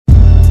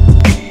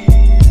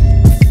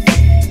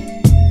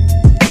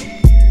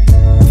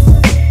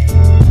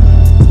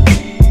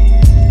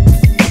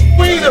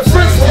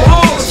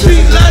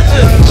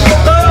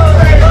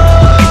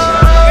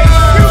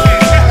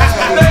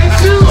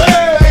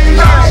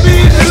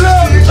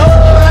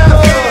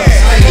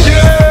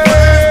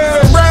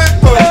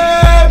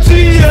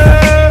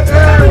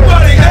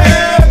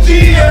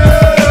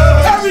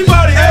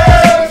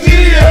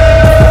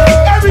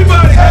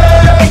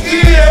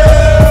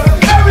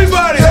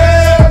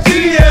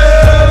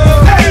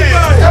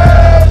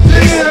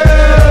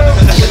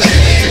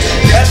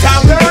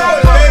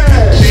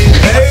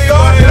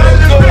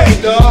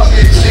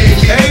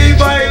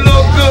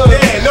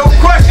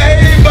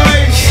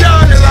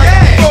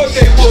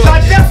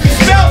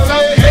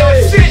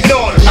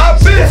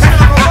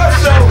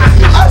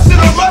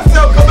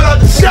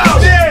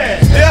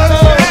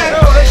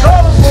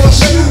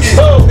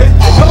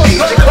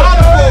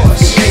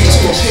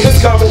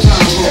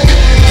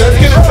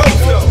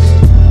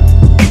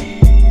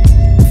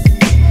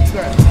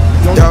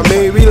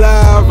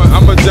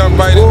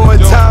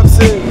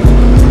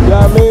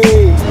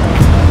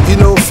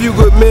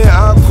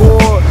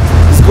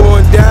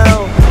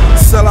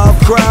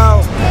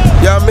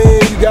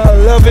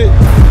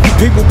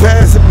People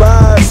passing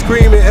by,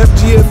 screaming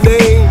F.G.M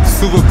name.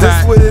 Super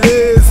That's pack. what it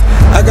is.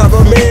 I got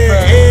my man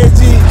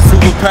Angie,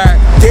 Super pack.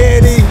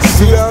 Danny,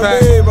 you know what I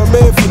mean? My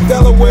man from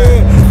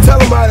Delaware. Tell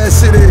them how that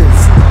shit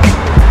is.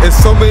 There's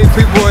so many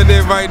people in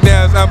there right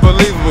now, it's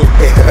unbelievable.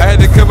 I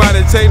had to come out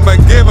and change my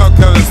gear out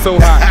because it's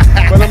so hot.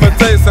 But I'm gonna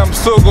tell you something, I'm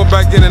still going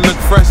back in and look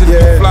fresh and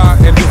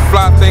do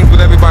fly things with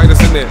everybody that's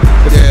in there.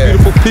 There's some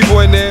beautiful people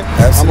in there.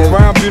 Absolutely. I'm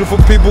around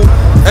beautiful people.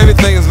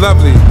 Everything is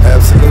lovely.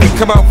 Absolutely.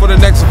 Come out for the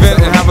next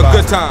event and have a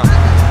good time.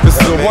 This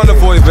is a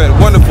wonderful event,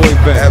 wonderful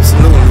event.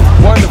 Absolutely.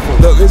 Wonderful.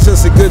 Look, it's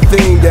just a good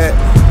thing that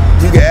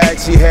you can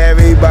actually have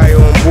everybody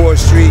on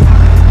Broad Street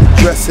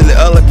dressing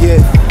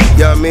elegant.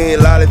 You know what I mean?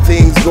 A lot of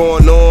things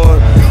going on.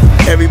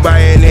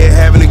 Everybody in there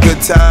having a good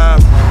time.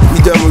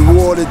 We done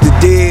rewarded the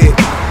dead.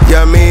 You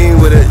know what I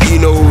mean? With a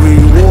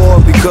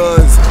reward,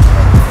 because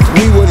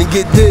we wouldn't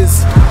get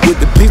this with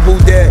the people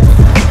that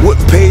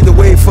wouldn't pave the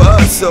way for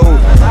us. So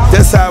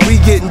that's how we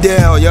getting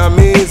down. You know what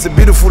I mean? It's a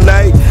beautiful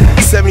night.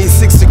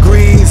 76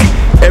 degrees.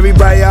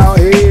 Everybody out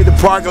here. The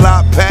parking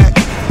lot packed.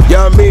 You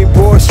know what I mean?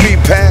 Broad Street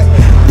packed.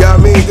 You know what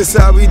I mean? This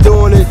how we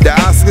doing it. The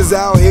Oscars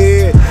out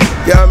here.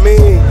 You know what I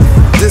mean?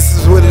 This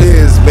is what it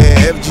is, man.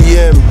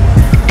 F.G.M.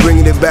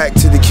 bringing it back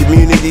to the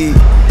community,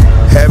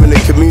 having a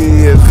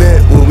community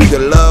event where we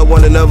can love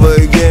one another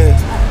again,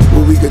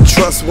 where we can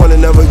trust one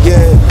another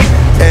again,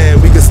 and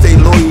we can stay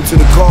loyal to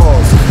the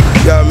cause.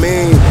 You know what I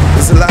mean?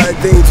 There's a lot of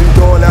things we're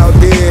doing out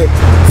there,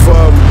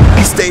 from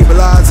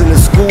stabilizing the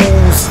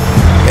schools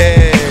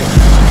and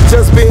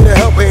just being a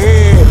helping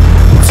hand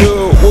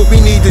to what we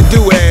need to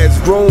do as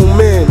grown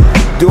men,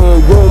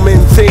 doing grown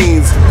men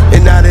things,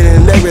 and not in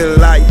a negative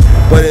light,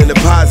 but in a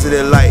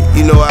positive light.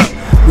 You know,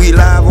 we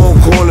live on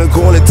Corner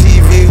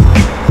TV.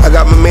 I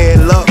got my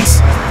man Lux,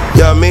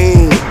 you know what I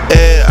mean?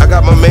 And I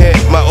got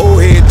my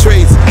old head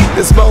Trace.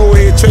 This is my old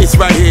head Trace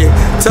right here.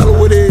 Tell her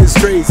what it is,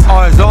 Trace.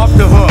 Oh, it's off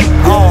the hook.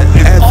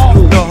 Yeah, it's off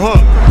the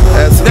hook.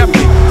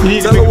 Absolutely.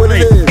 Definitely. Tell her what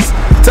it is.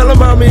 Tell them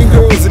how many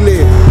girls in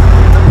there.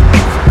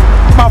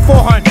 About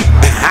 400.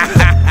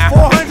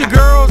 400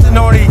 girls and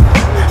only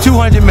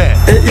 200 men.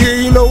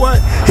 And you know what?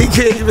 He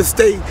can't even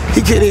stay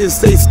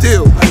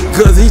still,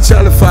 because he's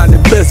trying to find the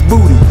best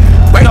booty.